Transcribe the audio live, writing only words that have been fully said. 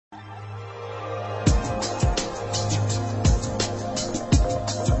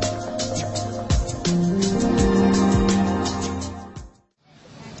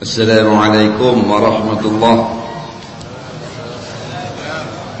Assalamualaikum warahmatullahi.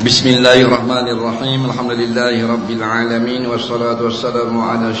 Bismillahirrahmanirrahim. Alhamdulillahi rabbil alamin, wassalatu wassalamu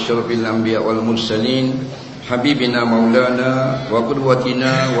ala asyrafil anbiya wal mursalin, habibina maulana wa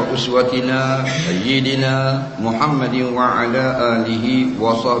qudwatina wa uswatina sayyidina Muhammadin wa ala alihi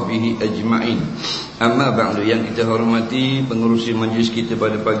wa sahbihi ajma'in. Amma ba'du, yang kita hormati pengurusi majlis kita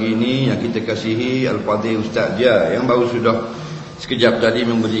pada pagi ini, yang kita kasihi Al-Fadhil Ustaz Azhar yang baru sudah sekejap tadi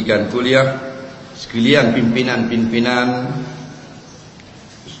memberikan kuliah, sekalian pimpinan-pimpinan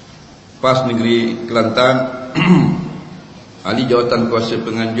PAS Negeri Kelantan, ahli jawatan kuasa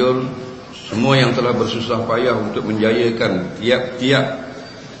penganjur, semua yang telah bersusah payah untuk menjayakan tiap-tiap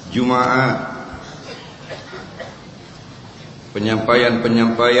Jumaat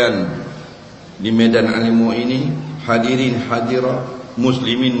penyampaian di medan ilmu ini. Hadirin hadirat,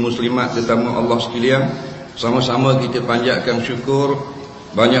 muslimin muslimat tetamu Allah sekalian, sama-sama kita panjatkan syukur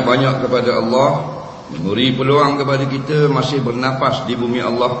banyak-banyak kepada Allah, memberi peluang kepada kita masih bernafas di bumi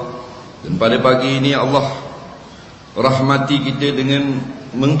Allah. Dan pada pagi ini Allah rahmati kita dengan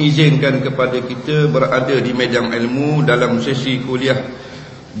mengizinkan kepada kita berada di medan ilmu dalam sesi kuliah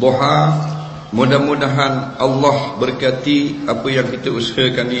duha. Mudah-mudahan Allah berkati apa yang kita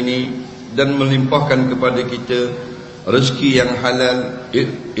usahakan ini dan melimpahkan kepada kita rezeki yang halal,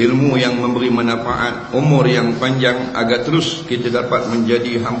 ilmu yang memberi manfaat, umur yang panjang, agar terus kita dapat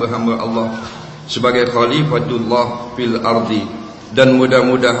menjadi hamba-hamba Allah sebagai khalifatullah fil ardi. Dan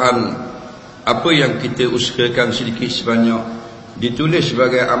mudah-mudahan apa yang kita usahakan sedikit sebanyak ditulis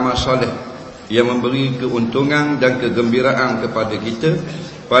sebagai amal soleh yang memberi keuntungan dan kegembiraan kepada kita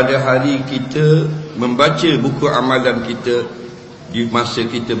pada hari kita membaca buku amalan kita di masa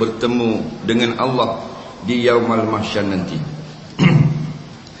kita bertemu dengan Allah di Yaumal Mahsyar nanti.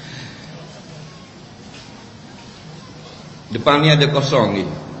 Depan ni ada kosong ni,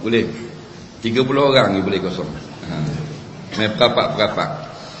 boleh 30 orang ni boleh kosong. Main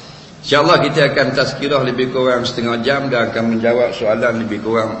perapat-perapat. InsyaAllah kita akan tazkirah lebih kurang setengah jam dan akan menjawab soalan lebih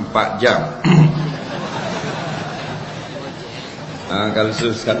kurang 4 jam. Kalau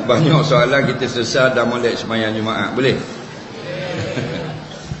banyak soalan kita selesai dah molek sembahyang Jumaat, boleh?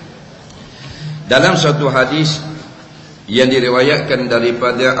 Dalam suatu hadis yang diriwayatkan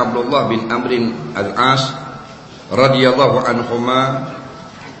daripada Abdullah bin Amr al-As radhiyallahu anhuma,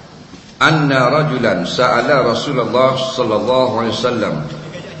 anna rajulan sa'ala Rasulullah sallallahu alaihi wasallam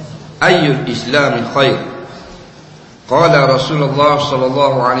ayyul islami khair. Qala Rasulullah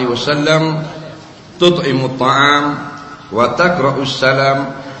sallallahu alaihi wasallam tut'imu at-ta'am wa taqra'u as-salam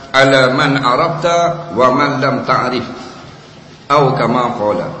ala man arafta wa man lam ta'rif, atau kama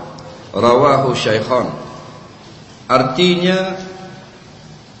qala. Rawahu Syaikhan. Artinya,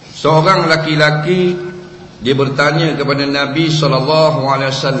 seorang laki-laki dia bertanya kepada Nabi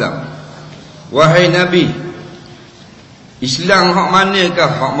SAW, wahai Nabi, Islam hak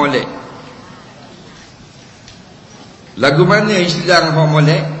manakah hak molek? Lagu mana Islam hak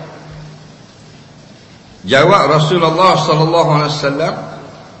molek? Jawab Rasulullah SAW,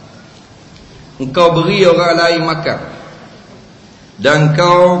 engkau beri orang lain makan, dan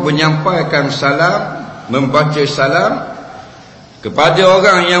kau menyampaikan salam, membaca salam kepada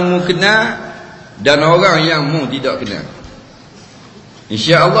orang yang mu kenal dan orang yang mu tidak kenal.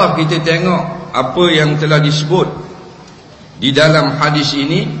 InsyaAllah kita tengok apa yang telah disebut di dalam hadis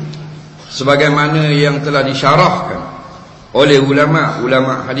ini sebagaimana yang telah disyarahkan oleh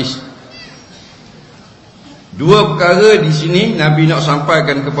ulama-ulama hadis. Dua perkara di sini Nabi nak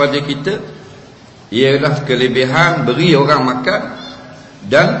sampaikan kepada kita, ialah kelebihan beri orang makan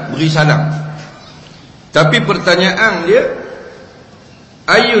dan beri salam. Tapi pertanyaan dia,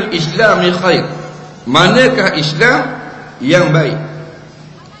 ayyul islami khair, manakah Islam yang baik?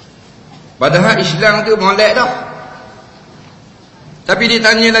 Padahal Islam tu molek dah, tapi dia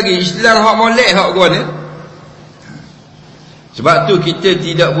tanya lagi, Islam hak molek hak mana? Sebab tu kita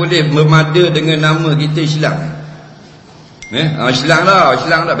tidak boleh memada dengan nama kita Islam. Islam dah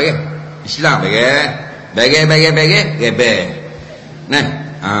bagi. Islam bagi.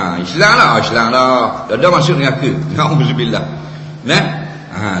 Islam dah. Dah masuk neraka. Nauzubillah.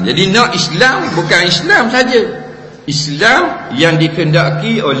 Jadi nak Islam bukan Islam saja. Islam yang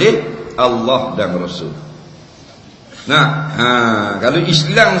dikehendaki oleh Allah dan Rasul. Kalau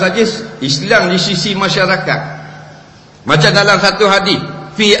Islam saja, Islam di sisi masyarakat. Macam dalam satu hadis,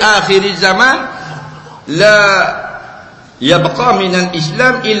 fi akhir zaman la yabqa minal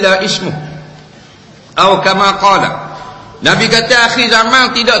Islam illa ismuh, atau kama qala. Nabi kata akhir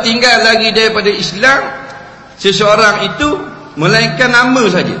zaman tidak tinggal lagi daripada Islam seseorang itu melainkan nama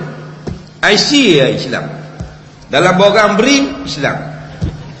saja. IC ya Islam. Dalam borang BRIM Islam.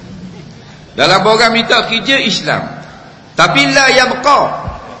 Dalam program kita kerja Islam. Tapi la yabqa.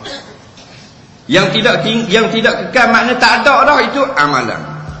 Yang tidak kekal makna tak ada dah, itu amalan.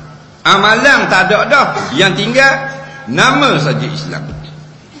 Amalan tak ada dah, yang tinggal nama saja Islam.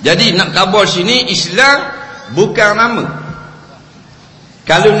 Jadi nak kabur sini, Islam bukan nama.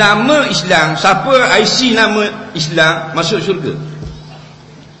 Kalau nama Islam, siapa IC nama Islam masuk syurga.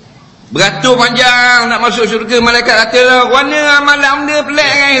 Beratur panjang nak masuk syurga, malaikat kata, "Warna amalan benda pelik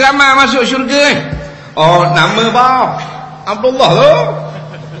kan, ramai masuk syurga kan?" Oh, nama bawah Abdullah tu.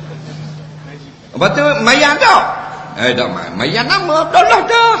 Lepas tu mayan tak? Tak mayan nama Abdullah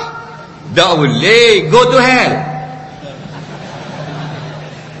dah. Tak boleh, go to hell.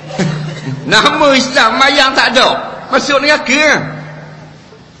 Nama Islam mayan tak ada, masuk neraka.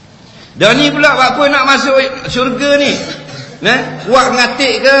 Dan ni pula apa nak masuk syurga ni? Buat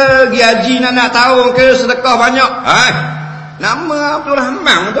ngatik ke, pergi haji nak tahun ke, sedekah banyak. Nama Abdul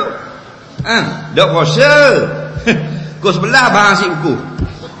Rahman tu. Dak puasa. Kau sebelah bahang si buku.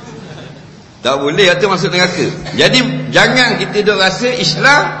 Tak boleh, itu masuk neraka. Jadi jangan kita duk rasa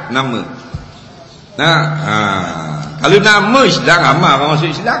Islam nama. Kalau nama Islam, ramai orang masuk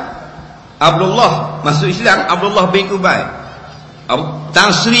Islam. Abdullah masuk Islam, Abdullah bin Ubay. Tan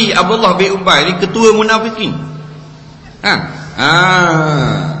Sri Abdullah bin Ubay ni ketua munafikin.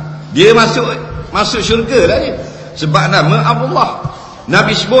 Dia masuk syurga lah dia. Sebab nama Abdullah.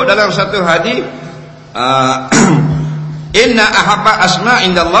 Nabi sebut dalam satu hadis, inna ahabba asma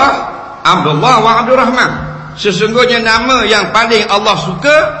indallah Abdullah wa Abdurrahman. Sesungguhnya nama yang paling Allah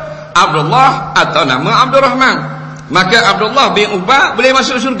suka Abdullah atau nama Abdurrahman. Maka Abdullah bin Ubay boleh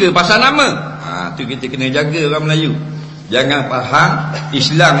masuk syurga pasal nama. Tu kita kena jaga orang Melayu. Jangan faham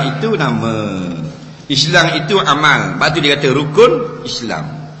Islam itu nama. Islam itu amal. Lepas tu dia kata rukun Islam.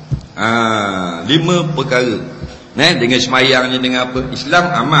 5 perkara. Dengan semayangnya, dengan apa.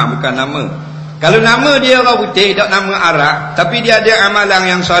 Islam amal, bukan nama. Kalau nama dia orang putih, tak nama Arab, tapi dia ada amalan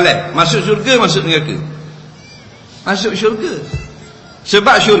yang soleh, masuk syurga, masuk neraka. Masuk syurga.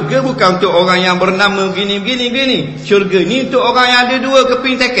 Sebab syurga bukan untuk orang yang bernama begini. Syurga ni untuk orang yang ada 2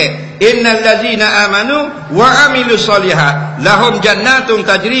 keping tekek. Innal ladzina amanu wa amilus solihat lahum jannatun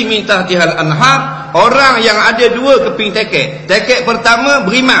tajri min tahtihal anhar. Orang yang ada 2 keping tekek. Tekek pertama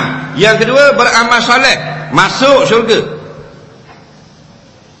beriman, yang kedua beramal soleh, masuk syurga.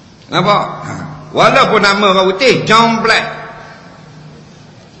 Nampak? Walaupun nama orang putih John Black,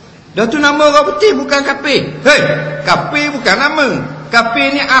 dah tu nama orang putih, bukan kafir. Kafir bukan nama.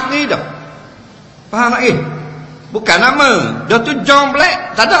 Kafir ni akidah. Faham tak? Bukan nama. Dah tu John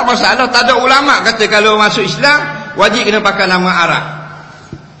Black, tak ada masalah. Tak ada ulama kata kalau masuk Islam wajib kena pakai nama Arab.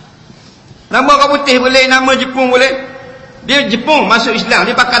 Nama orang putih boleh, nama Jepun boleh. Dia Jepun masuk Islam,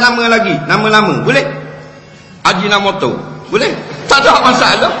 dia pakai nama lagi, nama lama boleh. Ajinomoto boleh, tak ada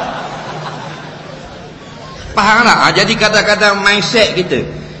masalah. Faham tak? Jadi kadang-kadang mindset kita,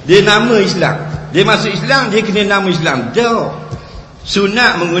 dia nama Islam, dia masuk Islam, dia kena nama Islam. Dah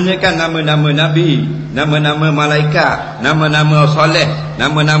sunat menggunakan nama-nama Nabi, nama-nama malaikat, nama-nama soleh,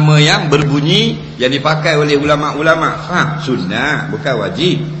 nama-nama yang berbunyi yang dipakai oleh ulama-ulama. Sunat, bukan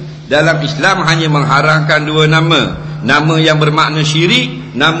wajib. Dalam Islam hanya mengharamkan 2 nama. Nama yang bermakna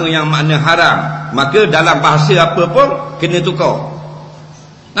syirik, nama yang makna haram. Maka dalam bahasa apa pun kena tukar.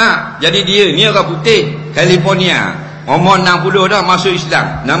 Jadi dia ni orang putih California, umur 60 dah masuk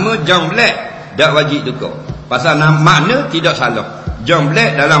Islam, nama John Black, tak wajib tukar. Pasal makna tidak salah. John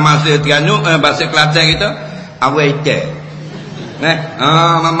Black dalam bahasa Terengganu, bahasa Kelantan kita, awal itel.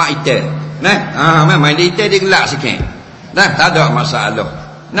 Mamak itel. Memang dia itel, dia gelap sikit. Tak ada masalah.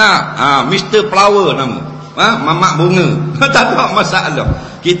 Mr. Flower nama. Mamak bunga. Tak ada masalah.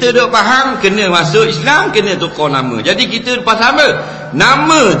 Kita duk faham, kena masuk Islam, kena tukar nama. Jadi kita pasal apa?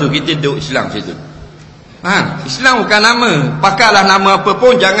 Nama tu kita duk Islam situ. Islam bukan nama. Pakailah nama apa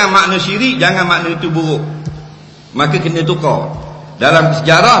pun, jangan makna syirik, jangan makna itu buruk. Maka kena tukar. Dalam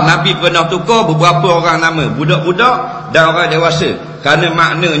sejarah Nabi pernah tukar beberapa orang nama, budak-budak dan orang dewasa, kerana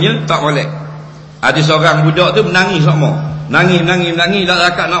maknanya tak boleh. Ada seorang budak tu menangis semua. Nangis tak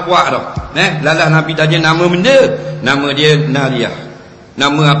rakat nak buat dah. Lalah Nabi tanya nama benda, nama dia Nariyah,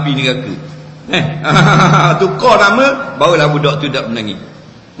 nama api neraka. Tukar nama, barulah budak tu tak menangis.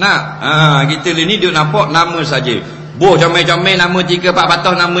 Kita ni dia nampak nama saja. Boh comel-comel nama 3-4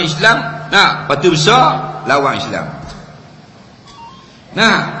 patah nama Islam. Patu besar lawan Islam.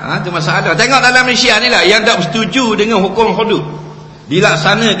 Tu masalah. Tengok dalam Malaysia ni lah, yang tak bersetuju dengan hukum hudud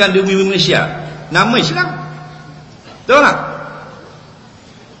dilaksanakan di bumi Malaysia, nama Islam. Betul tak?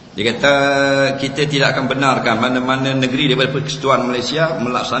 Dia kata kita tidak akan benarkan mana-mana negeri daripada Persekutuan Malaysia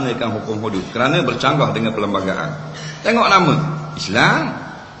melaksanakan hukum hudud kerana bercanggah dengan perlembagaan. Tengok nama Islam.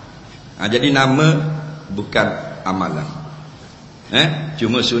 Jadi nama bukan amalan.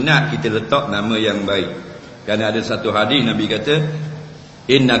 Cuma sunat kita letak nama yang baik. Kerana ada satu hadis Nabi kata,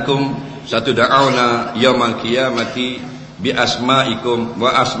 innakum satud'auna yaumal qiyamati bi asma'ikum wa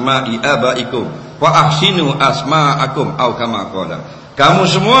asma'i abaikum wa ahsinu asma'akum atau kama qala. Kamu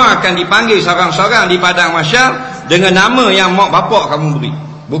semua akan dipanggil seorang-seorang di padang mahsyar dengan nama yang mak bapak kamu beri.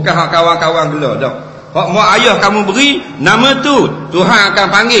 Bukan hak kawan-kawan gila dah. Hak mak ayah kamu beri, nama tu Tuhan akan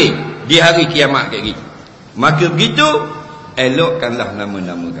panggil di hari kiamat kayak gitu. Maka begitu elokkanlah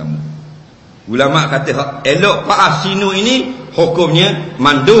nama-nama kamu. Ulama kata hak elok fa'asinu ini hukumnya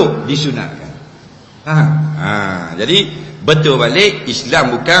mandub, disunatkan. Jadi betul balik,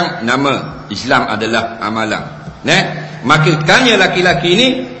 Islam bukan nama, Islam adalah amalan. Maka tanya laki-laki ini,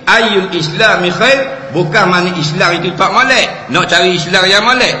 ayyul islami khair, bukan mana Islam itu tak molek. Nak cari Islam yang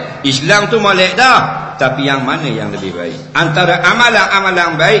molek. Islam tu molek dah, tapi yang mana yang lebih baik antara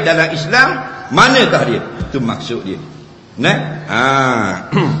amalan-amalan baik dalam Islam, manakah dia? Itu maksud dia.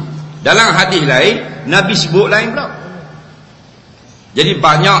 Dalam hadis lain Nabi sebut lain pula. Jadi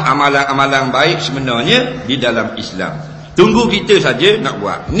banyak amalan-amalan baik sebenarnya di dalam Islam. Tunggu kita saja nak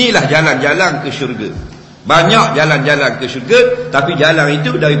buat. Inilah jalan-jalan ke syurga. Banyak jalan-jalan ke syurga, tapi jalan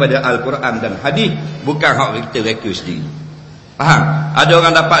itu daripada Al-Quran dan hadis, bukan hak kita reka sendiri. Faham? Ada orang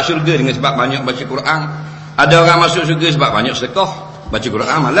dapat syurga dengan sebab banyak baca Quran. Ada orang masuk syurga sebab banyak sedekah. Baca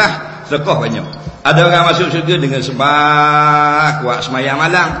Quran malah sedekah banyak. Ada orang masuk syurga dengan sebab kuat sembahyang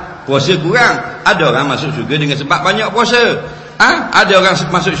malam, puasa kurang. Ada orang masuk syurga dengan sebab banyak puasa. Ada orang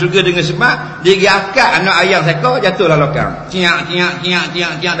masuk syurga dengan sebab dia pergi akad anak ayam seekor, jatuhlah lokang. Tiak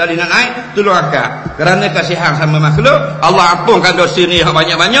dari nak naik, tolong akad. Kerana kasihan sama makhluk, Allah ampunkan dosa ni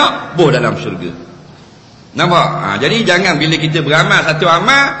banyak-banyak, boh dalam syurga. Nampak? Jadi jangan bila kita beramal satu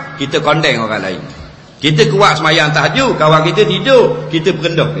amal, kita kondeng orang lain. Kita kuat semayang tahajud, kawan kita tidur, kita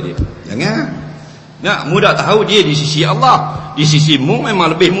perendah ke dia. Jangan. Nak mudah tahu dia di sisi Allah. Di sisi mu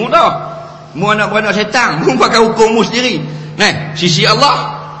memang lebih mudah. Mu anak beranak setan, mu pakai hukum mu sendiri. Sisi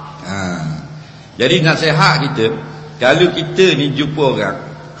Allah. Jadi nasihat kita, kalau kita ni jumpa orang,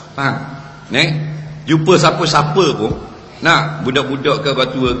 faham? Jumpa siapa-siapa pun, nak budak-budak ke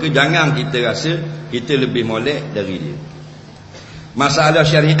batua ke, jangan kita rasa kita lebih molek dari dia. Masalah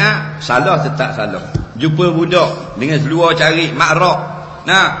syariat, salah tetap salah. Jumpa budak dengan seluar cari makrak,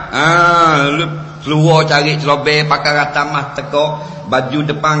 seluar cari celobel, pakai ratamah tekok, baju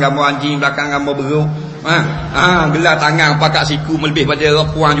depan gambar anjing, belakang gambar beruk, gelar tangan pakai siku melebih pada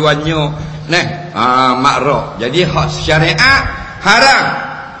puang juannya, makrak. Jadi hak syariat haram.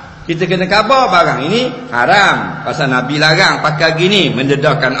 Kita kena khabar barang ini haram. Pasal Nabi larang pakai gini,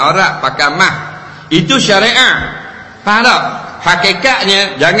 mendedahkan aurat, pakai mah. Itu syariat. Faham tak?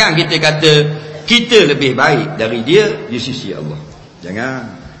 Hakikatnya jangan kita kata kita lebih baik dari dia di sisi Allah. Jangan.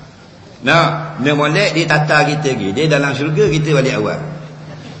 Dia molek, dia tata kita lagi. Dia dalam syurga, kita balik awal.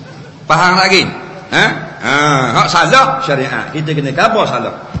 Faham lagi? Hak salah syariat, kita kena khabar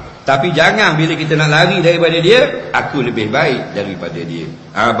salah. Tapi jangan bila kita nak lari daripada dia, aku lebih baik daripada dia.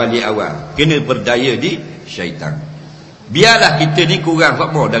 Balik awal. Kena berdaya di syaitan. Biarlah kita ni kurang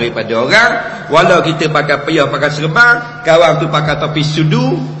fakmur daripada orang. Walau kita pakai payah, pakai serban, kawan tu pakai topi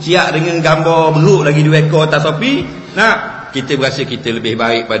sudu, siap dengan gambar beruk lagi 2 ekor atas topi, kita berasa kita lebih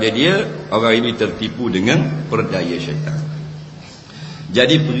baik pada dia. Orang ini tertipu dengan perdaya syaitan.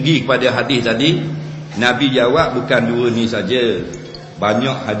 Jadi pergi kepada hadis tadi, Nabi jawab bukan 2 ni saja,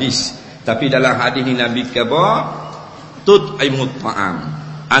 banyak hadis. Tapi dalam hadis ni Nabi kata tut'imut ta'am,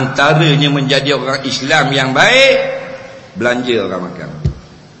 antaranya menjadi orang Islam yang baik, belanja orang makan.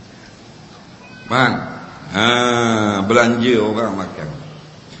 Belanja orang makan.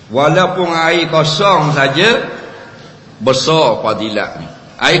 Walaupun air kosong saja, besar fadilat ni.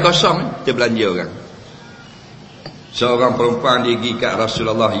 Air kosong kita belanja orang. Seorang perempuan dia pergi kat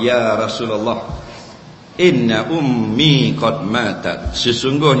Rasulullah, ya Rasulullah, inna ummi qad matat,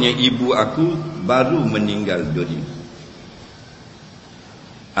 sesungguhnya ibu aku baru meninggal dunia.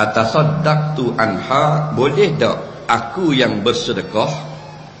 Atasaddaqtu anha, boleh tak aku yang bersedekah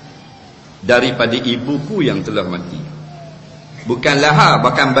daripada ibuku yang telah mati? Bukan laha,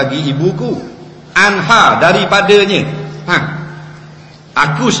 bahkan bagi ibuku. Anha, daripadanya.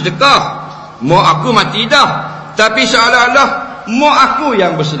 Aku sedekah, mak aku mati dah, tapi seolah-olah mak aku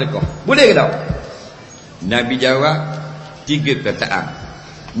yang bersedekah. Boleh ke tak? Nabi jawab 3 perkataan.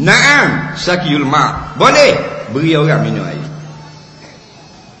 Na'am sakiyul ma', boleh beri orang minum air.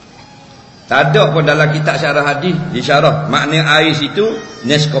 Tak ada pun dalam kitab syarah hadis disyarah makna air situ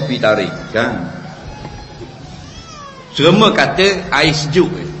Nescafe tarik, kan? Semua kata air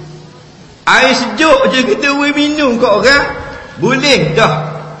sejuk. Air sejuk je kita boleh minum kat orang, boleh dah.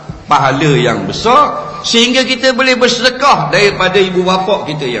 pahala yang besar, sehingga kita boleh bersedekah daripada ibu bapa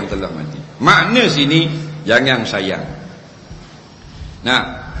kita yang telah mati. Makna sini, jangan sayang.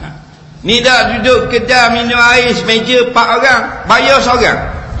 Nah, ni dah duduk kedai minum air semeja 4 orang, bayar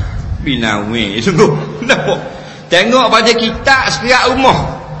seorang. Binawi sungguh. Kenapa? Tengok pada kitab sekerat rumah,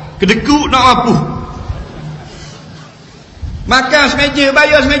 kedekut nak apa? Makan semeja,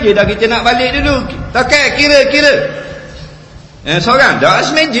 bayar semeja. Dah kita nak balik dulu. Tak kira. Seorang dah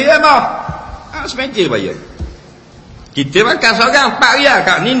semeja apa? Semeja bayar. Kita makan seorang 4 riyal.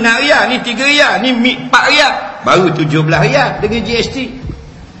 Kat ni 6 riyal, ni 3 riyal, ni 4 riyal. Baru 17 riyal dengan GST.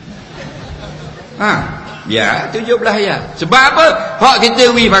 Biar 17 riyal. Sebab apa? Hak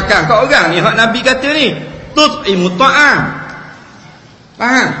kita makan kat orang ni, hak Nabi kata ni, tut'imu ta'am.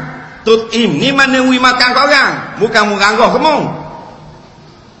 Faham? Tut'im ni mana makan kat orang, bukan muranggah kamu.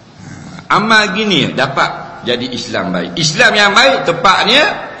 Amal gini dapat jadi Islam baik. Islam yang baik tepatnya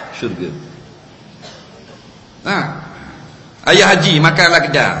syurga. Ayah haji makanlah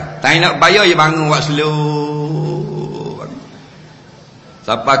kedai, tak nak bayar, dia bangun buat slow.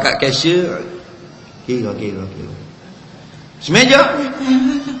 Sampai kat cashier, kira semeja.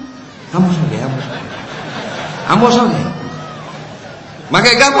 Hamba sorang.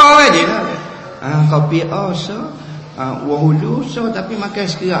 Makan gapo dia? Kopi wahulu tapi makan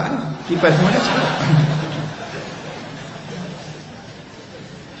sekerat. Kipas semua dah sekerat.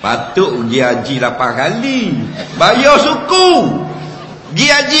 Patut pergi haji 8 kali. Bayar suku.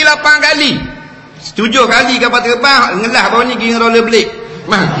 Pergi haji 8 kali. 7 kali kapal terbang, ngelah bawah ni pergi rollerblade.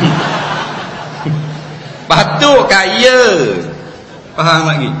 Patut kaya. Faham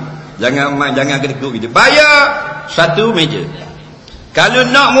lagi? Jangan kedekut gitu. Bayar satu meja. Kalau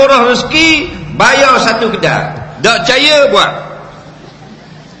nak murah rezeki, bayar satu kedai. Tak percaya buat.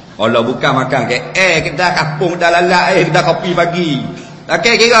 Allah bukan makan ke kedai kampung, kedai lalak, kedai kopi pagi.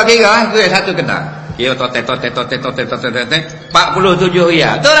 Okey, kira satu kedai. Kira totet 47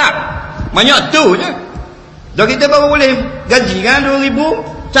 riyal. Betul tak? Banyak tu je. Dah kita baru boleh gaji kan 2,000,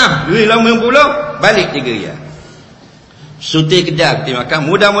 duit 80, balik 3 riyal. Suti kedai kita makan.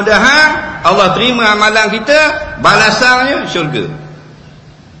 Mudah-mudahan Allah terima amalan kita, balasannya syurga.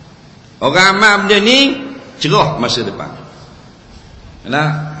 Orang amal benda ni cerah masa depan.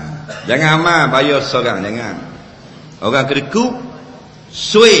 Jangan amal bayar seorang, jangan. Orang kedekut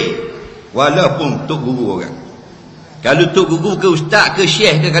suai walaupun tok guru orang. Kalau tok guru ke ustaz ke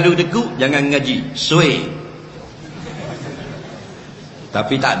syekh ke, kalau kedekut jangan ngaji, suai.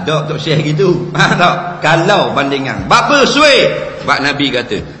 Tapi tak ada tok syekh gitu. Tak. Kalau bandingan bapa suai, sebab Nabi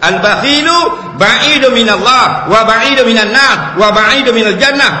kata al-bakhilu ba'idu minallah wa ba'idu minan nar wa ba'idu minal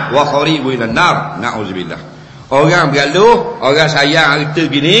jannah wa kharibu ilan nar. Na'udzubillah. Orang bergaluh, orang sayang harta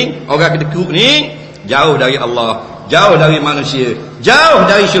gini, orang kedekut ni jauh dari Allah, jauh dari manusia, jauh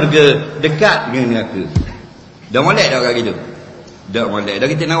dari syurga, dekat dengan neraka. Dah molek dah orang gitu. Dah molek dah,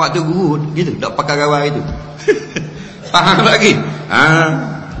 kita nak waktu guru gitu, dak pakai gawai itu. Faham lagi?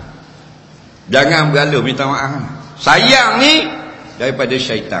 Jangan bergaluh, minta maaf. Sayang ni daripada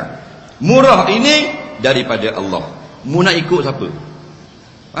syaitan, murah ini daripada Allah. Mu nak ikut siapa?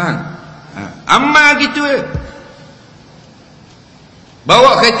 Faham? Amal gitu je.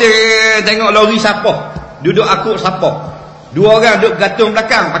 Bawa kereta, tengok lori sapah, duduk akut sapah, 2 orang duduk gantung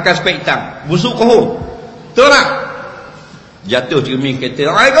belakang pakai spek hitam, busuk kohor. Betul tak? Jatuh cermin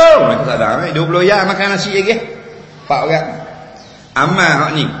kereta. Assalamualaikum. Waalaikumsalam. 20 riyal makan nasi lagi. 4 orang. Amal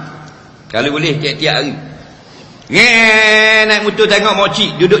hak ni kalau boleh tiap-tiap hari. Naik motor tengok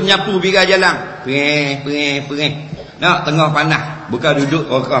mokcik duduk nyapu birai jalan. Perih. Nak tengah panas. Bukan duduk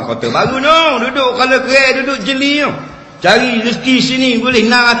orang kota baru no. Duduk kalau keren, duduk jeli no. Cari rezeki sini boleh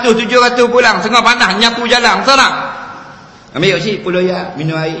 600 700 pulang tengah panas nyapu jalan. Betul tak? Ambil cik 10 riyal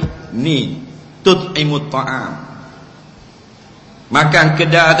minum air. Ni tut'imut ta'am. Makan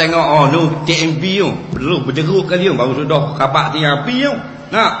kedai tengok no TMB tu. Perlu berjeruk kali tu baru sudah kapak tiang api tu.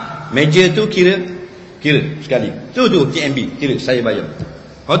 Nak meja tu kira sekali. Tu TMB kira saya bayar.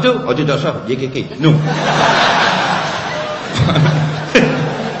 Tu tak sah JKK. No.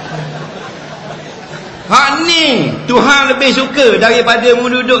 Hak ni Tuhan lebih suka daripada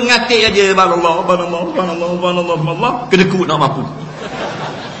mu duduk ngatik aja Allah kedekut nak mampu.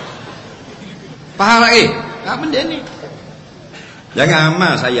 Faham lagi? Tak benda ni. Jangan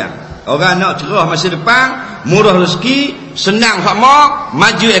amal sayang. Orang nak cerah masa depan, murah rezeki, senang sama,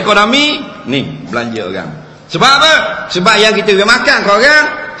 maju ekonomi, ni belanja orang. Sebab apa? Sebab yang kita makan ke orang,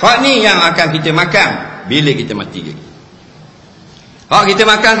 hak ni yang akan kita makan bila kita mati lagi. Hak kita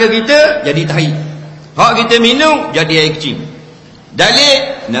makan ke kita jadi tahi. Hak kita minum jadi air kecil.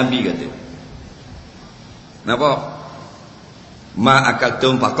 Dalil Nabi kata. Nampak? Ma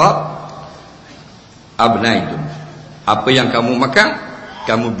akaltum faqat abnaitum. Apa yang kamu makan,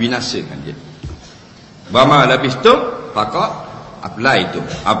 kamu binasakan dia. Bama labistum faqat ablaitum.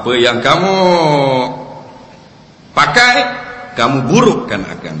 Apa yang kamu pakai, kamu burukkan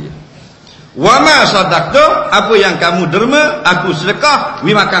akan dia. Wa ma sadaqtum, apa yang kamu derma, aku sedekah,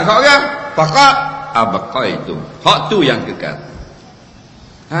 wi makan kat orang, faqat abqaitum. Hak tu yang kekal.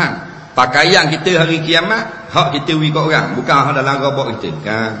 Pakaian kita hari kiamat, hak kita wi kat orang, bukan hak dalam robot kita.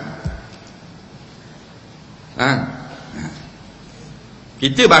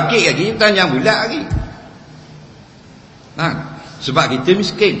 Kita bakit lagi, tanya bulat lagi. Sebab kita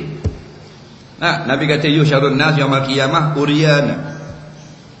miskin. Nabi kata yusyarun nas yaumil qiyamah uryana.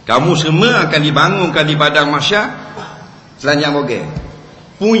 Kamu semua akan dibangunkan di padang mahsyar telanjang bogel,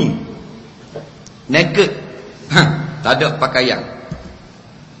 puing, naked, tak ada pakaian.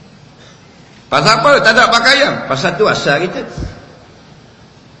 Pasal apa tak ada pakaian? Pasal tu asal kita.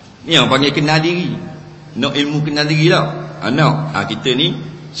 Ni orang panggil kenal diri. Nak ilmu kenal diri tau. Kita ni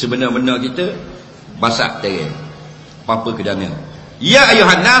sebenar-benar kita basak terai. Apa kedana. Ya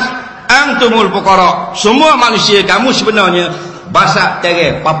ayuhan nas antumul fuqara. Semua manusia kamu sebenarnya basak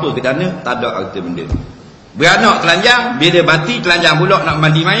terai, apa kedana, tak ada harta benda. Beranak telanjang, bila mati telanjang pula nak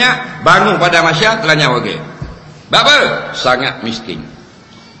mandi mayat, bangun pada mahsyar telanjang bogel. Apa? Sangat miskin.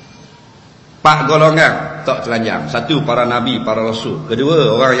 4 golongan tak telanjang. 1 para nabi, para rasul. 2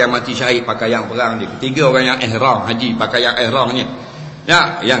 orang yang mati syahid pakaian perang dia. 3 orang yang ihram haji pakaian ihramnya.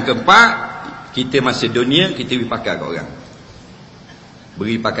 Yang keempat, kita masa dunia kita beri pakai kat orang.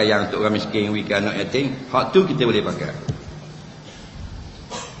 Beri pakaian untuk orang miskin, beri ke anak yatim. Hak tu kita boleh pakai.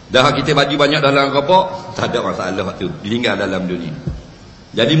 Dah kita baju banyak dalam kopok, tak ada masalah tu, ditinggal dalam dunia.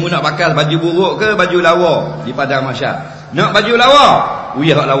 Jadi mu nak pakai baju buruk ke baju lawa di padang mahsyar? Nak baju lawa,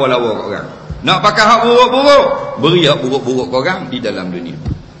 beri hak lawa-lawa kat orang. Nak pakai hak buruk-buruk, beri hak buruk-buruk kat orang di dalam dunia.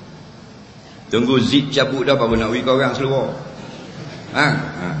 Tunggu zip cabut dah baru nak beri kat orang seluar.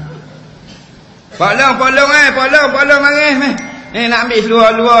 Polong maris meh. Nak ambil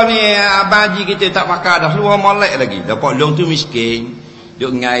seluar-luar ni, abang haji kita tak pakai dah, seluar molek lagi. Dah polong tu miskin.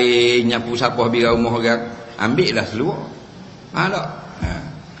 Duk ngair, nyapu sapah biar rumah orang. Ambil lah seluar. Tak?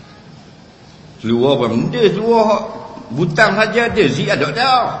 Seluar apa benda? Seluar butang saja ada. Zik ada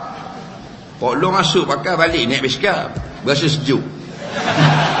tak? Polong masuk pakai balik naik biskal. Berasa sejuk.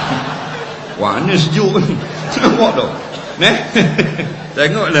 Mana sejuk ni? Nampak tak?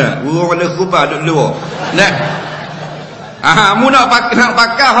 Tengoklah. Burung warna kubah duduk luar. Mu nak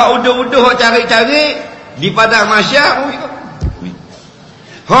pakai hak uduh-uduh, hak cari-cari di padang mahsyar.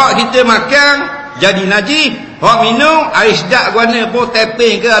 Hak kita makan jadi najis, hak minum air sedap guna pun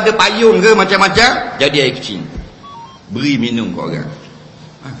teping ke, ada payung ke, macam-macam jadi air kecil. Beri minum kat orang.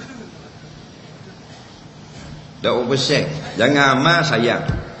 Dah overset. Jangan amal sayang.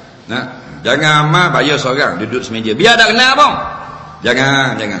 Jangan amal bayar seorang duduk semeja. Biar tak kenal pun.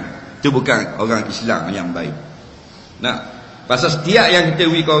 Jangan. Itu bukan orang Islam yang baik. Pasal setiap yang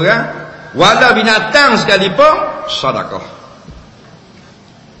kita beri kat orang, walau binatang sekalipun, sedekah.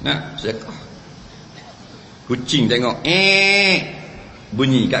 Sedekah. Kucing tengok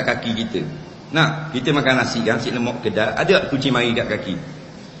bunyi kat kaki kita. Kita makan nasi kan, nasi lemak kedai, ada kucing mari kat kaki.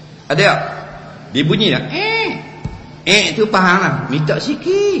 Ada tak? Dia bunyi tak? Tu faham lah, minta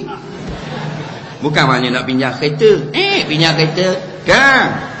sikit. Bukan maknanya nak pinjam kereta. Pinjam kereta kan.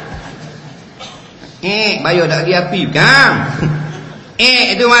 Bayar tak lagi api kan.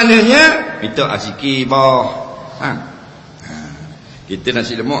 Itu maknanya minta sikit bah. Kita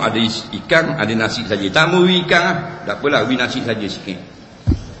nasi lemak ada ikan, ada nasi saja. Tak mau ikan lah. Tak apalah, beri nasi saja sikit.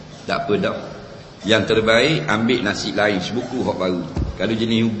 Tak apa dah. Yang terbaik ambil nasi lain, sebuku hak baru. Kalau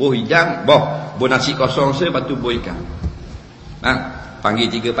jenis buah hidang, buah nasi kosong se, lepas tu buah ikan. Panggil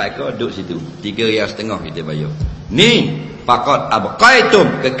 3-4 ekor, duduk situ. 3 riyal setengah kita bayar. Ni faqat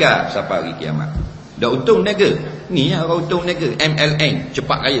abqaitum, kekal sampai hari kiamat. Dah untung niaga. Ni lah orang untung niaga. MLN,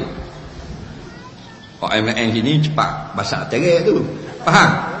 cepat kaya. MLN sini cepat basak terai tu. Faham?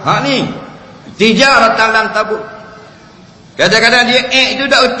 Hak ni tijaratan lan tabur. Kadang-kadang dia itu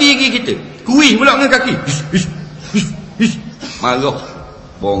dah erti lagi kita. Kuih pula dengan kaki. Marah.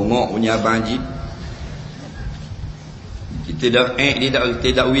 Bongok punya abang haji. Kita dah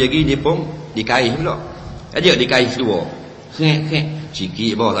dia dah uwi lagi, dia pun dikaih pula. Ajak dikaih seluar.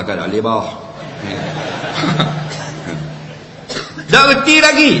 Sikit bawah takkan tak boleh bawah. Dah erti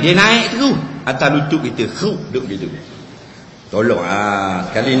lagi, dia naik terus atas lutut kita. Duduk gitu. Tolong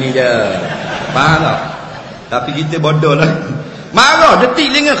sekali ni je. Faham tak? Tapi kita bodoh lah. Marah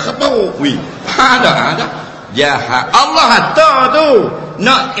detik lengan kepau. Wih. Ada. jahat. Allah hantar tu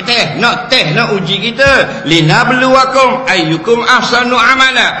nak uji kita, linabluwakum ayyukum ahsanu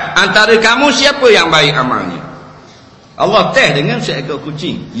amala, antara kamu siapa yang baik amalnya. Allah teh dengan seekor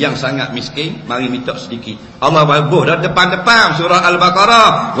kucing yang sangat miskin, mari minta sedikit. Allah bagus dah depan-depan surah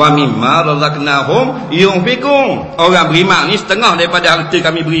Al-Baqarah, wa mimma razaqnahum yunfiqun. Orang beriman ni setengah daripada harta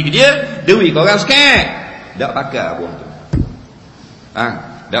kami beri ke dia, duit korang sikit. Tak pakai apa tu.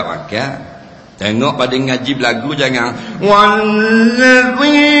 Tak pakai. Tengok pada ngaji lagu jangan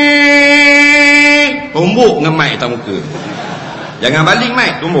tumbuk dengan mic atas muka. Jangan balik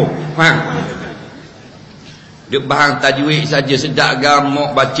mic, tumbuk. Duk bahang tajwid saja sedap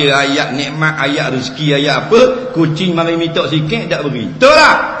gamak, baca ayat nikmat, ayat rezeki, ayat apa, kucing mari minta sikit tak beri. Betul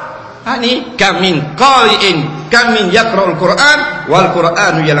tak? Ni kamin qari'in kamin yaqra'ul Quran wal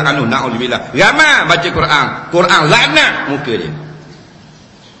Qur'anu yal'anu, na'udzubillah. Ramai baca Quran laknat muka dia.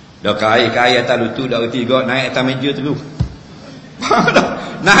 Dah kai atas lutut dah reti gak, naik atas meja terus.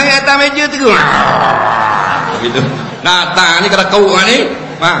 Naik atas meja terus. Gitu. Natang ni kena kau ni.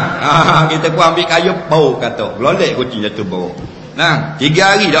 Kita pun ambil kayu bau kata. Lolek kucing jatuh bau. 3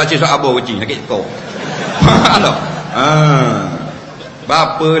 hari dah asyik soal bau kucing sakit kau.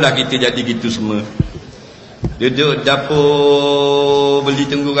 Bapalah kita jadi gitu semua. Duduk dapur beli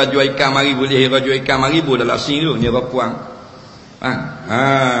tunggu raju ikan mari, boleh raju ikan mari bu dalam sing dulu ni rapuang.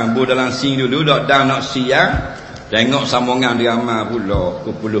 Bu dalam sing dulu dak dah nak siang. Tengok sambungan drama pula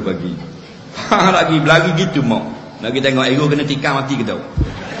pukul 10 pagi. Lagi berlari gitu mak. Lagi tengok ego kena tikam mati ke tahu.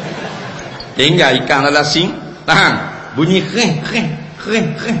 Tinggal ikan dalam sing, tahan. Bunyi kreh.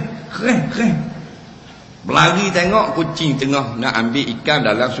 Berlari tengok kucing tengah nak ambil ikan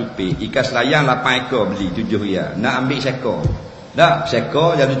dalam supir. Ikan selayang 8 ekor beli 7 riyal. Nak ambil sekor. Tak,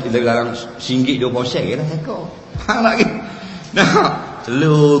 sekor jadi dalam RM1.20 lah sekor. Lagi. Nah,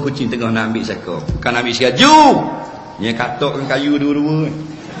 telur kucing tengah nak ambil sekor. Bukan ambil sekaju. Dia katok dengan kayu dua-dua.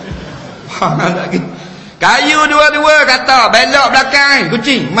 Lagi. Kayu dua-dua kata belok belakang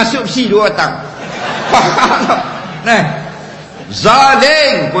kucing masuk besi 2 batang. Nah,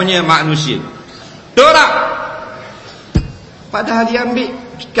 zalim punya manusia. Betul tak? Padahal dia ambil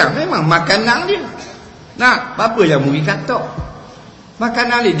ikan memang makanan dia. Nah, apa yang muri katok?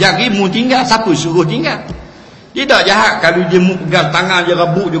 Makanan dia. Jadi mu tinggal, siapa suruh tinggal? Dia tak jahat kalau dia mu pegang tangan dia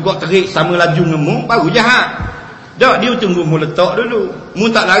rebut juga terik sama laju dengan mu baru jahat. Tak, dia tunggu mu letak dulu. Mu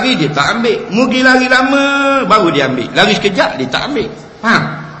tak lari, dia tak ambil. Mu pergi lari lama, baru dia ambil. Lari sekejap, dia tak ambil. Faham?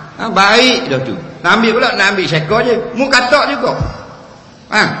 Baik dah tu. Nak ambil pula, nak ambil sekor je. Mu katak juga.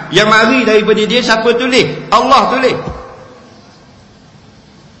 Yang mari daripada dia, siapa tulis? Allah tulis.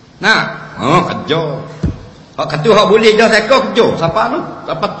 Nah, kejar. Kata orang boleh dah sekor, kejar. Siapa tu?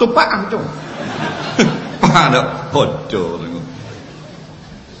 Siapa tupak, kejar. Faham tak? Bodoh tu.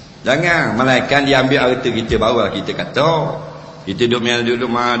 Jangan malaikat dia ambil harta kita barulah kita kata. Kita duduk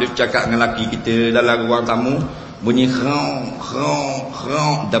cakap dengan laki kita dalam ruang tamu, bunyi khong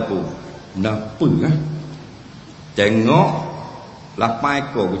dapur. Kenapa Tengok 8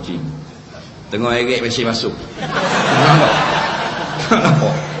 ekor kucing. Tengok erek masih masuk. Nampak?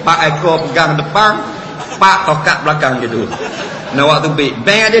 4 ekor pegang depan, 4 tokat belakang gitu. Nah waktu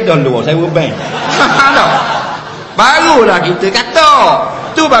bank ada don luar, saya bank. Barulah kita kata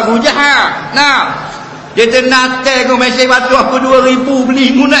tu baru jahat. Nah, dia tenate kau mesej batu apa 2,000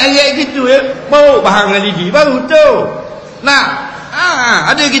 beli mu nak erek gitu ya. Bau bahang lagi baru tu. Nah,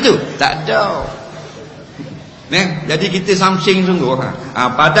 ada gitu? Tak ada. Jadi kita samsing sungguh.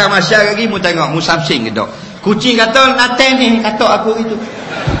 Pada masyarakat lagi mu tengok mu samsing ke tak. Kucing kata nate ni kata aku gitu.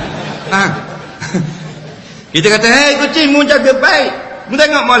 Kita kata, "Hei kucing mu jaga baik." Mu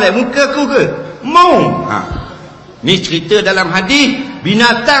tengok molek muka aku ke? Mu. Ni cerita dalam hadis,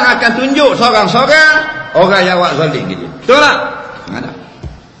 binatang akan tunjuk seorang-seorang orang yang awak zalim gitu. Betul tak? Ada.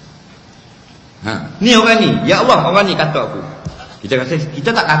 Ni orang ni, ya Allah orang ni kata aku. Kita kata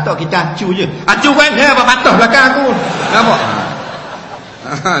kita tak kata, kita acu je. Acu kan dia apa patah belakang aku. Nampak?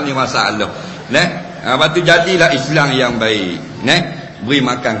 Ni masalah. Lepas tu jadilah Islam yang baik. Beri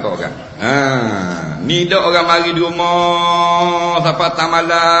makan ke orang. Ni dak orang mari di rumah sampai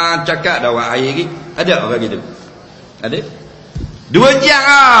tamalan cakap dah awak air lagi. Ada orang gitu. Ada 2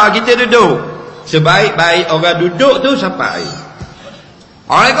 jam kita duduk. Sebaik-baik orang duduk tu sampai air.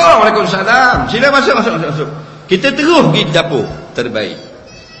 Waalaikumsalam. Sila masuk. Kita terus pergi dapur terbaik.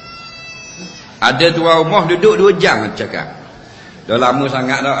 Ada tuan rumah duduk 2 jam cakap. Dah lama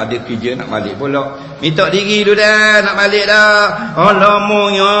sangat dah ada kerja nak balik pula. Minta diri dulu dah nak balik dah.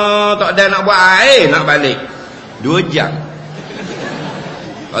 Alamaknya tak ada nak buat air nak balik. 2 jam.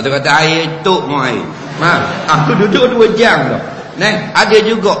 Lepas tu kata air tok mau air. Aku duduk 2 jam dah. Ada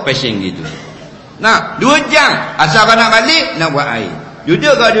juga pasien gitu. Nah, 2 jam. Asal kau nak balik, nak buat air.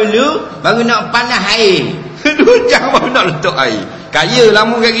 Duduk kau dulu, baru nak panas air. 2 jam baru nak letak air. Kaya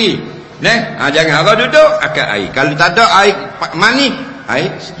lama lagi. Jangan kau duduk, akak air. Kalau tak ada air mani,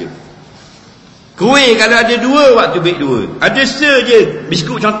 air sejuk. Kuih kalau ada 2, waktu baik 2. Ada je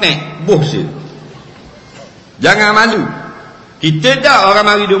biskut contek, boh se. Jangan malu. Kita dah orang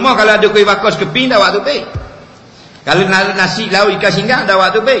mari rumah, kalau ada kuih bakar sekeping, dah waktu baik. Kalau nasi lauk ikan singgang, dah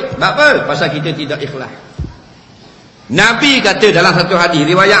waktu baik. Sebab apa? Pasal kita tidak ikhlas. Nabi kata dalam satu hadis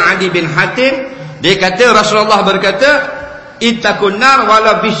riwayat Adi bin Hatim, dia kata Rasulullah berkata, ittaqun nar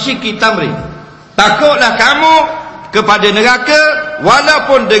wala bisyiki tamrin. Takutlah kamu kepada neraka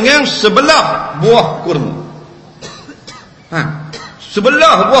walaupun dengan sebelah buah kurma.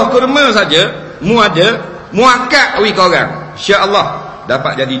 Sebelah buah kurma saja mu akak wi korang, insya-Allah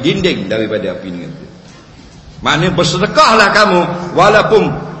dapat jadi dinding daripada api neraka. Maknanya bersedekahlah kamu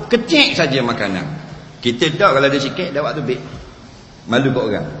walaupun kecil saja makanan. Kita tak kalau ada sikit dah waktu baik. Malu kat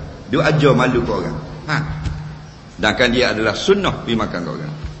orang. Dia ajar malu kat orang. Sedangkan dia adalah sunnah pergi makan kat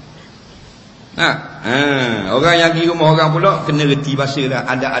orang. Orang yang pergi rumah orang pula kena reti bahasa lah,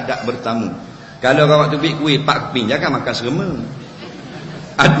 ada adab bertamu. Kalau orang waktu baik kuih 4 keping, jangan makan serema.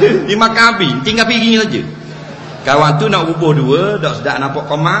 Ada dia makan habis, tinggal pergi saja. Kawan tu nak bubuh 2, dak sedap nampak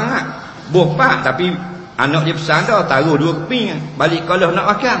komang lah. Buh 4 tapi anak dia pesan dah taruh 2 keping. Balik kalau nak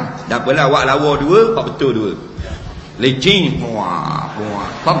makan, dak apalah awak lawa 2, pak betul 2. Lecing puah.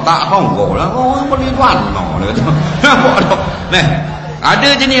 Tak honggo lah orang boleh tuan dia kata. Nampak tak?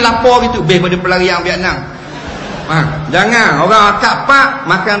 Ada jenis lapar gitu, best pada pelarian Vietnam. Jangan orang akak 4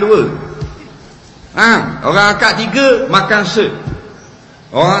 makan 2. Orang akak 3 makan se.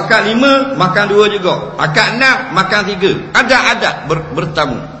 Orang akak 5 makan 2 juga. Akak 6 makan 3. Ada adab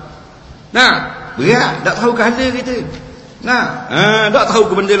bertamu. Berat, tak tahu kehala kita. Tak tahu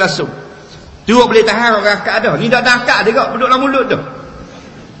ke benda langsung. Tu boleh tahan orang akak dah. Ni dah akak dia kok duduk dalam mulut dah.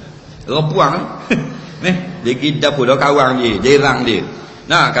 Repuang dia kita pun dah kawan dia, jerang dia.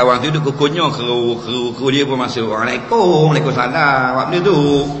 Kawan tu duduk kukunya keru dia pun masuk. Waalaikumsalam. Apa benda tu?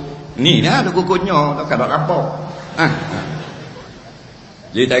 Ni dah duduk kukunya, tak ada apa.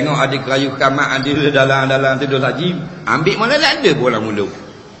 Dia tengok ada kerayu kamat ada dalam tidur saji, ambil mana ada pun dalam mulut.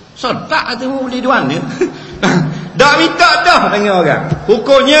 Sotak tu boleh duan dia. Dah minta dah dengan orang.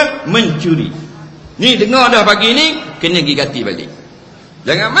 Hukumnya mencuri. Ni dengar dah pagi ni, kena pergi ganti balik.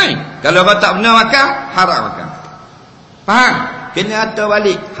 Jangan main. Kalau kau tak benar makan, haram makan. Faham? Kena atur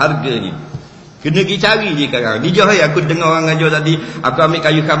balik harganya. Kena pergi cari je sekarang. Ni jauh aku dengar orang ngajar tadi, aku ambil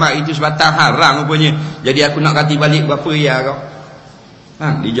kayu kamat itu sebatang haram rupanya. Jadi aku nak ganti balik berapa ya kau?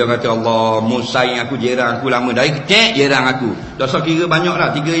 Dia kata Allah musai aku jerang aku lama dari kecil jerang aku. Dosa kira banyak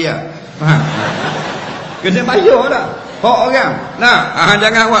dah 3 ya. Faham? Kena bayar dah. Hak orang.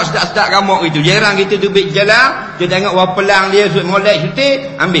 Jangan awak sedap-sedap ramok itu. Jerang kita tu bik jalan, kita tengok wang pelang dia sud molek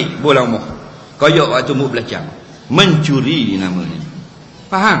syuting, ambil bola rumah. Koyok waktu mu belacang. Mencuri namanya.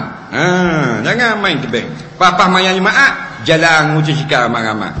 Faham? Jangan main tebing. Papa mayang Jumaat, jalan ngucap cikar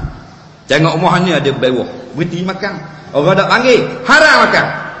ramai-ramai. Tengok rumah ni ada bewah, berhenti makan. Orang tak panggil, haram makan.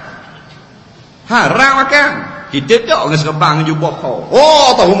 Haram makan. Kita tak orang Serabang jumpa kau.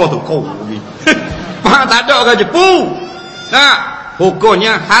 Tak rumah tu kau. Tak ada orang Jepu.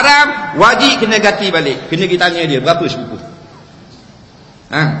 Hukumnya haram, wajib kena ganti balik. Kena kita tanya dia berapa sepupu.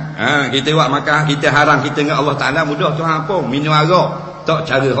 Kita buat makan, kita haram kita dengan Allah Taala mudah Tuhan apa? Minum arak. Tak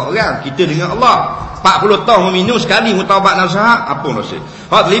cara hak orang, kita dengan Allah. 40 tahun meminum sekali mutaubat nasihat, apa rasa?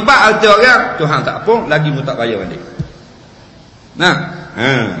 Hak terlibat harta orang, Tuhan tak apa, lagi mu tak bayar balik.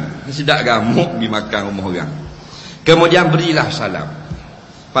 Sedap gamuk dimakan rumah orang. Kemudian berilah salam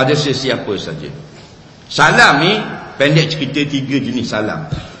pada sesiapa saja. Salam ni pendek cerita 3 jenis salam.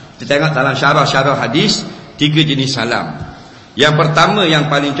 Kita tengok dalam syarah-syarah hadis 3 jenis salam. Yang pertama yang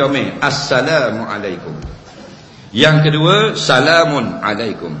paling comel, Assalamualaikum. Yang kedua, Salamun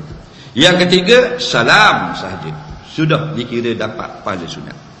alaikum. Yang ketiga, salam sahaja. Sudah dikira dapat pahala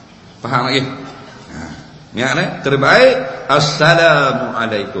sunat. Faham lagi? Ingat terbaik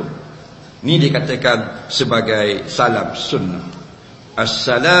Assalamualaikum. Ni dikatakan sebagai salam sunnah.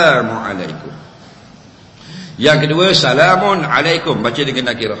 Assalamualaikum. Yang kedua, Salamun alaikum, baca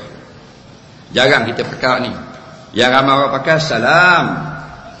dengan nakirah. Jarang kita pakai ni. Yang ramai orang pakai salam.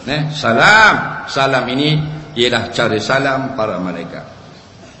 Salam. Salam ini ialah cara salam para malaikat.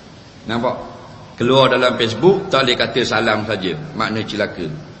 Nampak? Keluar dalam Facebook tak boleh kata salam saja, makna celaka.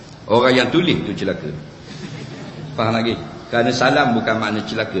 Orang yang tulis tu celaka. Faham lagi? Kerana salam bukan makna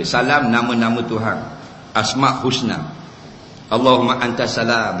celaka. Salam nama-nama Tuhan, Asma' Husna. Allahumma anta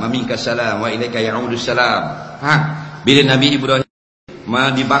salam wa minka salam wa ilaika ya'udus salam. Bila Nabi Ibrahim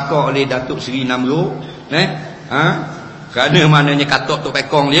dibakar oleh Datuk Seri Namro, kerana maknanya katok tok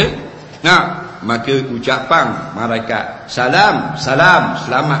pekong dia. Maka ucapan malaikat, salam, salam,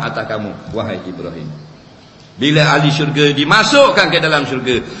 selamat atas kamu wahai Ibrahim. Bila ahli syurga dimasukkan ke dalam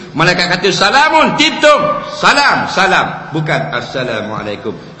syurga, malaikat kata salamun tibtum, salam, salam, bukan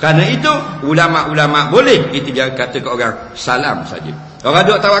assalamualaikum. Kerana itu ulama-ulama boleh kita kata ke orang salam saja. Orang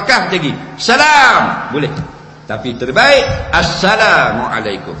duk tawakal lagi, salam boleh, tapi terbaik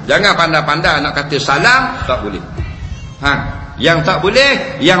assalamualaikum. Jangan pandai-pandai nak kata salam, tak boleh. Yang tak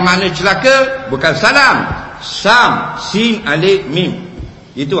boleh, yang makna celaka bukan salam, sam, sin, alif, mim.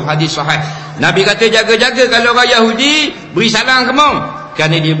 Itu hadis sahih. Nabi kata jaga-jaga kalau orang Yahudi beri salam kamu,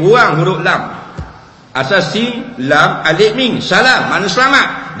 kerana dia buang huruf lam. Asal sin, lam, alif, mim, salam makna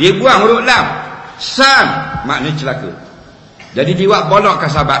selamat, dia buang huruf lam. Sam makna celaka. Jadi dia buat bolokkan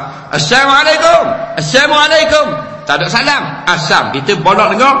sahabat, assalamualaikum, assalamualaikum, tak ada salam. Asam kita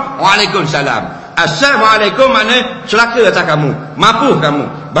bolok dengar waalaikumsalam. Assalamualaikum makna celaka atas kamu, mapuh kamu,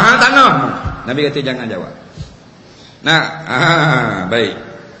 bahan tanahmu. Nabi kata jangan jawab. Baik.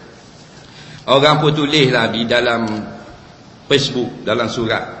 Orang pun tulislah di dalam Facebook, dalam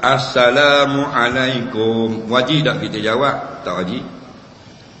surat, assalamualaikum. Wajib tak kita jawab? Tak wajib.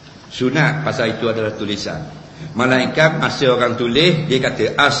 Sunat, pasal itu adalah tulisan. Malaikat masa orang tulis, dia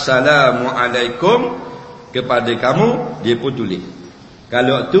kata assalamualaikum kepada kamu, dia pun tulis.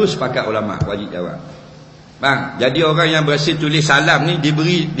 Kalau tu sepakat ulama wajib jawab. Bang, jadi orang yang berhasil tulis salam ni, dia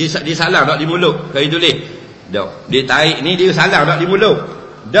salam tak di mulut. Kalau dia tulis tak, dia tarik ni, dia salam tak di mulut.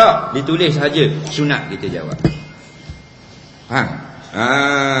 Tak, ditulis saja, sunat kita jawab.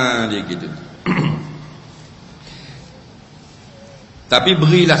 Dia gitu. Tapi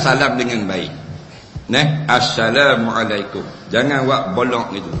berilah salam dengan baik. Assalamualaikum. Jangan buat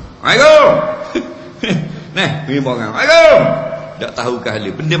bolong gitu. Waalaikum. Ni orang. Waalaikum. Tak tahu ke hala,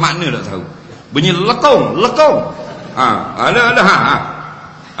 benda makna tak tahu. Bunyi lekong. Waalaikum.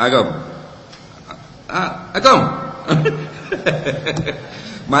 Waalaikum.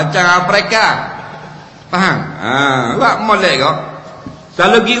 Macam Afrika. Faham? Buat molek kau.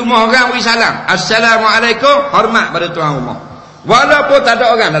 Kalau pergi rumah orang beri salam, assalamualaikum, hormat pada tuan rumah. Walaupun tak ada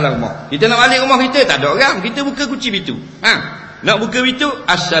orang dalam rumah. Kita nak balik rumah kita, tak ada orang, kita buka kunci pintu. Nak buka pintu,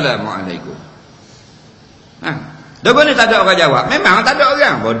 assalamualaikum. Dah boleh tak ada orang jawab. Memang tak ada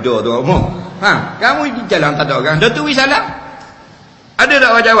orang. Bodoh tu rumah. Kamu di jalan tak ada orang, dah tu beri salam. Ada tak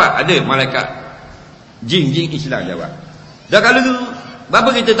orang jawab? Ada, malaikat jin Islam jawab. Dah kalau berapa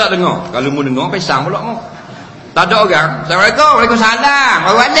kita tak dengar? Kalau mu dengar, pesang pula mu. Tak ada orang. Assalamualaikum, waalaikumsalam,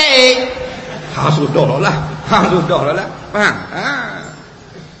 baru balik. Sudahlah. Faham?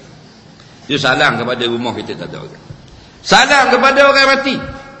 Dia salam kepada rumah kita, tak ada orang. Salam kepada orang mati,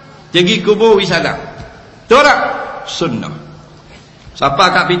 pergi kubur beri salam. Betul tak? Sunnah.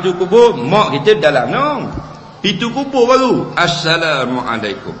 Siapa kat pintu kubur, mak kita dalam pintu kubur baru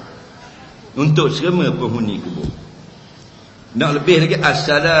assalamualaikum. Untuk semua penghuni kubur. Nak lebih lagi,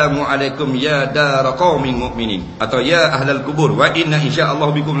 assalamualaikum ya dar qaumin mu'minin, atau ya ahlal kubur wa inna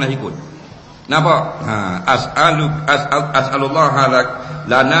insyaallah bikum lahikun. Nampak? As'alullah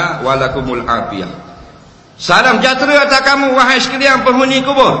lana wa lakumul afiyah. Salam sejahtera atas kamu wahai sekalian penghuni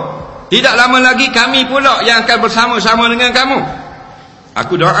kubur. Tidak lama lagi kami pula yang akan bersama-sama dengan kamu.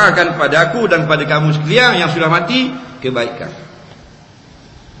 Aku doakan pada aku dan pada kamu sekalian yang sudah mati kebaikan.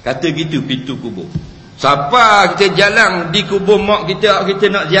 Kata gitu pintu kubur. Siapa kita jalan di kubur mak kita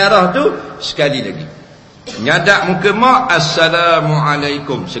nak ziarah tu, sekali lagi nyadak muka mak,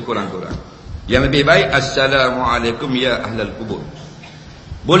 assalamualaikum sekurang-kurang. Yang lebih baik, assalamualaikum ya ahlal kubur.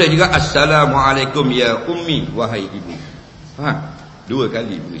 Boleh juga assalamualaikum ya ummi, wahai ibu. Faham? 2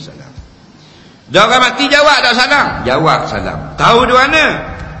 kali beri salam. Dah orang mati jawab tak salam? Jawab salam. Tahu di mana?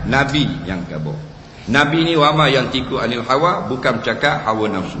 Nabi yang kabur. Nabi ni wama yang tiku anil hawa, bukan cakap hawa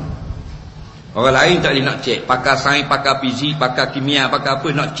nafsu. Orang lain tak boleh nak cek. Pakar sains, pakar fizik, pakar kimia, pakar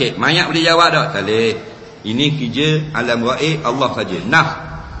apa nak cek. Mayat boleh jawab tak? Tak boleh. Ini kerja alam gaib Allah saja. Nah.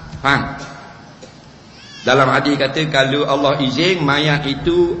 Faham? Dalam hadis kata kalau Allah izin, mayat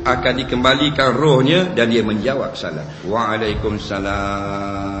itu akan dikembalikan rohnya dan dia menjawab salam.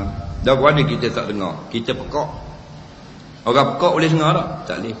 Waalaikumsalam. Dah mana kita tak dengar? Kita pekak. Orang pekak boleh dengar tak?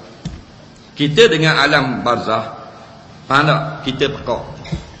 Tak boleh. Kita dengan alam barzah, faham tak? Kita pekak.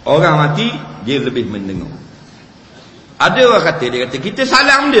 Orang mati, dia lebih mendengar. Ada orang kata, dia kata kita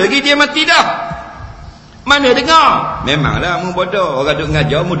salam dia lagi, dia mati dah. Mana dengar? Memanglah mu bodoh. Orang duk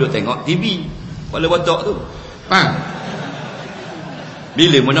ngajar, mu duk tengok TV. Kepala botak tu. Faham?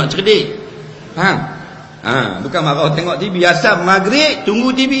 Bila mu nak cerdik? Faham? Bukan marah tengok TV. Asal maghrib tunggu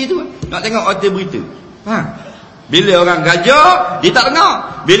TV tu, nak tengok arti berita. Faham? Bila orang gajah, dia tak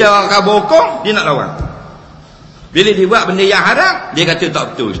dengar. Bila orang kabokong, dia nak lawan. Bila dia buat benda yang haram, dia kata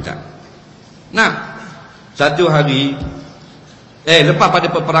tak betul Ustaz. Nah, satu hari lepas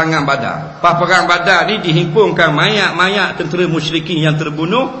pada peperangan Badar. Perang Badar ni dihimpunkan mayat-mayat tentera musyrikin yang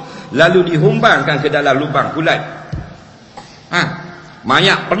terbunuh, lalu dihumbangkan ke dalam lubang kulat.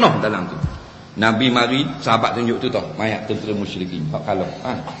 Mayat penuh dalam tu. Nabi mari, sahabat tunjuk tu tau, mayat tentera musyrikin. Kalau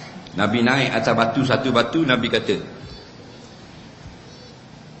Nabi naik atas batu, satu batu, Nabi kata,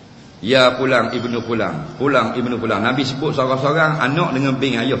 ya pulang ibnu pulang, pulang ibnu pulang. Nabi sebut seorang-seorang, anak dengan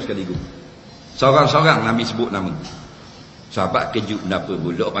beng ayah sekaligus. Seorang-seorang Nabi sebut nama. Sahabat kejut, kenapa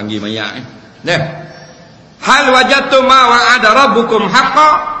pula panggil mayat hal wajadtum ma wa'ada rabbukum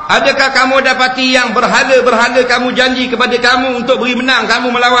haqqan. Adakah kamu dapati yang berhala-berhala kamu janji kepada kamu untuk beri menang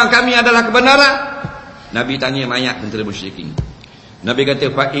kamu melawan kami adalah kebenaran? Nabi tanya mayat tentera musyrikin. Nabi kata,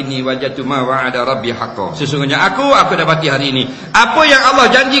 fa inni wajadtu ma wa'ada rabbi haqqan. Sesungguhnya aku dapati hari ini apa yang Allah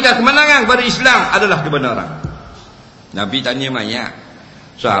janjikan kemenangan kepada Islam adalah kebenaran. Nabi tanya mayat.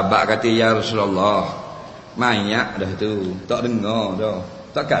 Sahabat kata, ya Rasulullah, mayat dah tu tak dengar dah.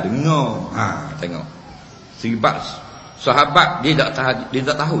 Takkan dengar. Tengok. Sebab sahabat dia tak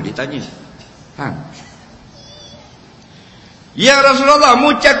tahu, dia tanya. Ya Rasulullah,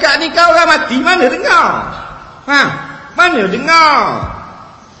 mu cakap ni kau orang mati, mana dengar? Mana dengar?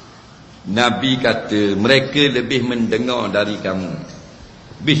 Nabi kata, mereka lebih mendengar dari kamu.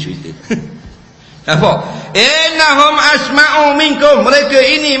 Habis cerita. Nampak? Innahum asma'u minkum. Mereka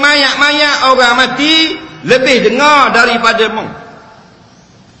ini mayat-mayat orang mati lebih dengar daripadamu.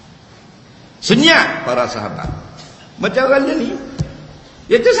 Senyap para sahabat. Macam orang ni,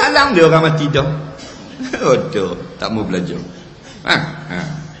 dia tu salam dia orang mati dah. Betul, tak mau belajar.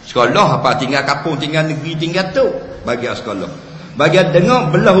 Sekolah apa, tinggal kampung, tinggal negeri, tinggal tu. Bagi sekolah. Bagi dengar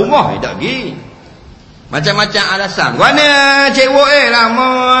belah rumah, tak pergi. Macam-macam alasan. Mana cewek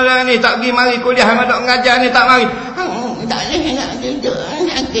lama lah ni tak pergi mari kuliah, tak mengajar ni tak mari. Tak boleh nak duduk,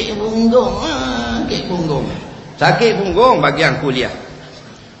 sakit punggung. Sakit punggung. Sakit punggung bagian kuliah.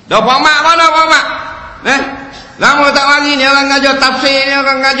 Dah Pak Mak mana Pak Mak? Lama tak mari ni, orang ngajar tafsir ni,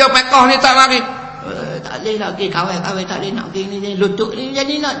 orang ngajar fiqh ni tak mari. Tak boleh nak pergi, kawan-kawan tak boleh nak pergi ni. Lutut ni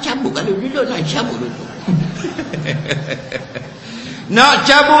jadi nak cabut, kalau duduk nak cabut lutut. Nak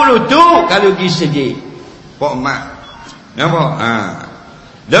cabut lutut kalau pergi sejik. Pak Mak. Nampak?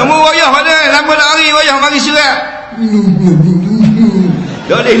 Dah mu wayah mana? Lama nak hari wayah mari surat.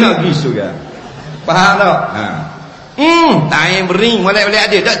 Dah boleh nak pergi surat. Faham tak? Time bering molek-molek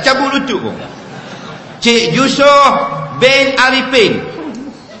ada, tak cabut lutut pun. Cik Yusof bin Arifin.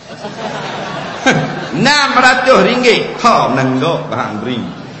 RM600. Menanggap bahan bering.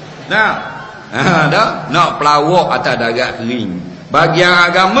 Nak pelawak atas darat kering. Bagian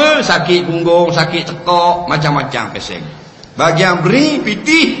agama sakit punggung, sakit tekak, macam-macam peseng. Bagian beri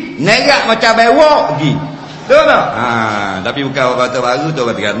pitih nerak macam bewok pergi. Betul tak? Tapi bukan orang kata baru tu,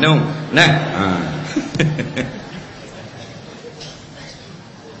 orang Terengganu.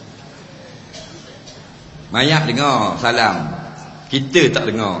 Mayat dengar salam, kita tak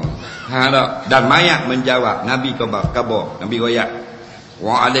dengar. Dan mayat menjawab, Nabi khabar, Nabi royak,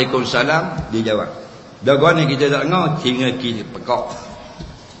 Waalaikumsalam, dia jawab. Dah gua ni kita tak dengar, sehingga kita pekak.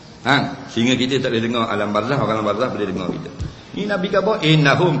 Sehingga kita tak boleh dengar alam barzah, orang alam barzah boleh dengar kita. Ini Nabi khabar,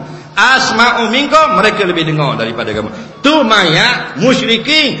 innahum asma'u minkum, mereka lebih dengar daripada kamu. Tu mayat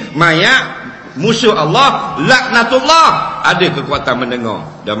musyrikin, mayat musuh Allah, laknatullah, ada kekuatan mendengar.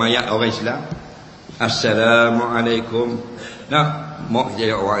 Dan mayat orang Islam, Assalamualaikum. Mak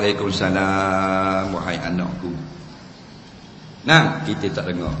jawab waalaikumsalam, wahai anakku. Kita tak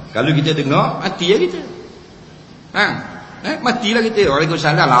dengar. Kalau kita dengar, mati lah kita. Matilah kita.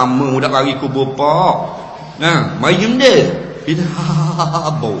 Waalaikumsalam. Lama mudah lari kubur pak. Mari benda. Kita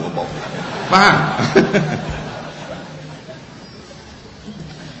bau. Faham?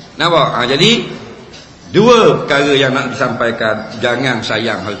 Nampak? Jadi dua perkara yang nak disampaikan. Jangan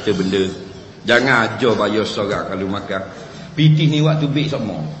sayang harta benda. Jangan ajar bayar seorang kalau makan. Pitih ni waktu baik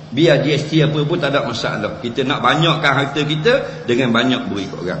semua. Biar GST apa pun tak ada masalah. Kita nak banyakkan harta kita dengan banyak beri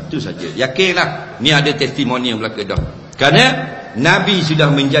ke orang. Itu saja. Yakinlah. Ni ada testimoni yang berlaku dah. Kerana Nabi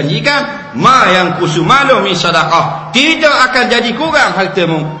sudah menjanjikan, ma yang kusumalu min sadaqah. Tidak akan jadi kurang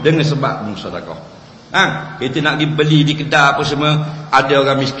hartamu dengan sebab sedekah. Kita nak pergi beli di kedai apa semua, ada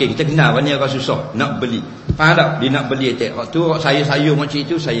orang miskin. Kita kenal banyak orang susah nak beli. Faham tak? Dia nak beli waktu saya macam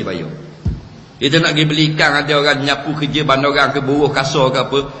itu, saya bayar. Kita nak pergi beli ikan, ada orang nyapu kerja bandaran ke buruh kasar ke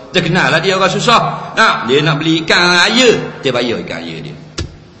apa, terkenal lah dia orang susah. Dia nak beli ikan air, kita bayar ikan air dia.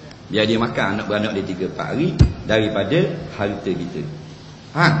 Biar dia makan anak beranak dia 3-4 hari daripada harta kita.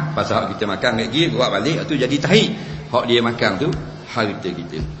 Pasal hak kita makan lagi buat balik tu jadi tahi. Hak dia makan tu harta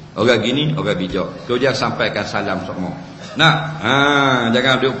kita. Orang gini orang bijak. Kau jangan sampaikan salam semua.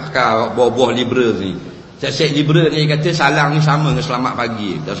 Jangan duk pakai buah-buah liberal ni. Set liberal ni kata salam ni sama dengan selamat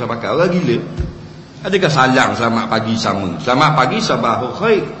pagi. Tak usah pakai. Orang gila. Adakah salam selamat pagi sama? Selamat pagi sabahul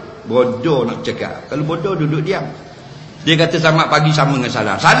khair. Bodoh nak cakap. Kalau bodoh duduk diam. Dia kata selamat pagi sama dengan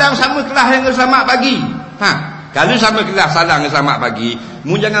salam. Salam sama kelas dengan selamat pagi. Kalau sama kelas salam dengan selamat pagi,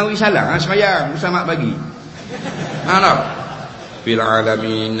 mu jangan beri salam sembahyang selamat pagi. Tak? Fil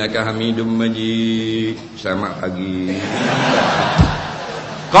alamin innaka hamidum majid. Selamat pagi.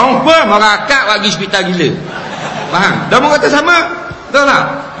 Confirm orang akak bagi hospital gila. Faham? Dah mau kata sama? Betul tak?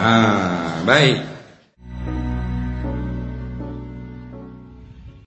 Baik.